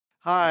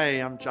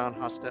Hi, I'm John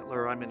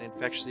Hostetler. I'm an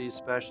infectious disease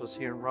specialist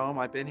here in Rome.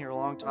 I've been here a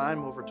long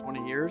time, over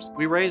 20 years.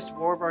 We raised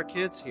four of our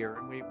kids here,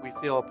 and we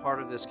feel a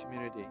part of this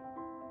community.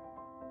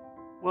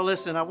 Well,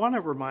 listen, I want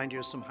to remind you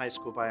of some high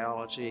school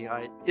biology.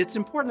 It's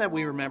important that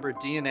we remember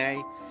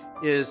DNA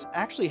is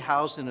actually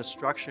housed in a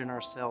structure in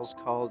our cells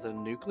called the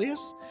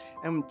nucleus.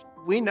 And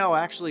we know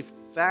actually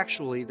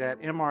factually that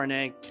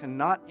mRNA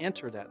cannot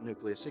enter that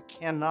nucleus. It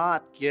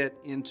cannot get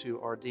into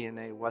our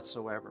DNA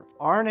whatsoever.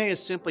 RNA is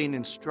simply an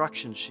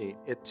instruction sheet.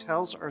 It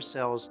tells our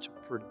cells to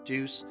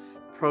produce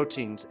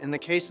proteins. In the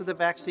case of the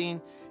vaccine,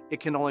 it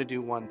can only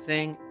do one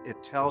thing.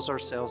 It tells our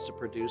cells to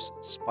produce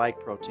spike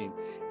protein.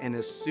 And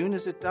as soon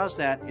as it does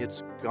that,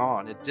 it's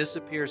gone. It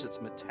disappears. It's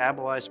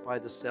metabolized by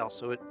the cell.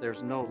 So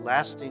there's no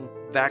lasting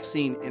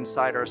vaccine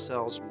inside our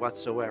cells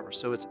whatsoever.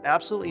 So it's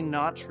absolutely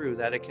not true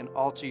that it can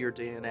alter your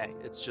DNA.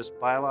 It's just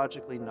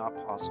biologically not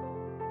possible.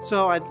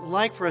 So I'd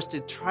like for us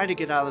to try to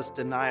get out of this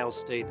denial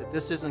state that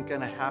this isn't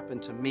going to happen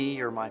to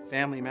me or my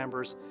family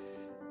members.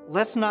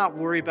 Let's not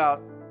worry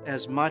about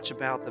as much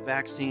about the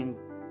vaccine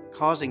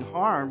causing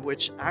harm,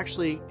 which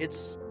actually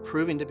it's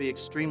proving to be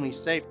extremely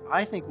safe.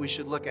 I think we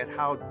should look at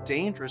how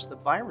dangerous the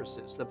virus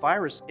is. The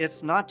virus,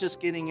 it's not just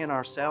getting in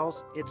our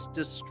cells, it's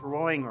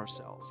destroying our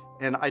cells.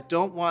 And I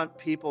don't want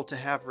people to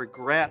have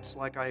regrets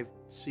like I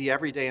see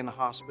every day in the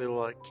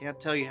hospital. I can't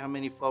tell you how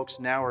many folks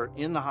now are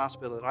in the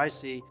hospital that I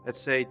see that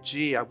say,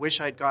 gee, I wish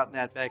I'd gotten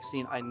that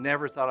vaccine. I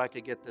never thought I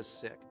could get this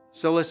sick.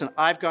 So listen,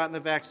 I've gotten the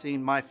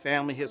vaccine. My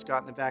family has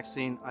gotten the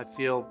vaccine. I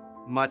feel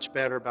much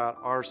better about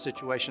our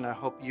situation. I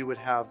hope you would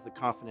have the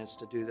confidence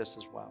to do this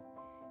as well.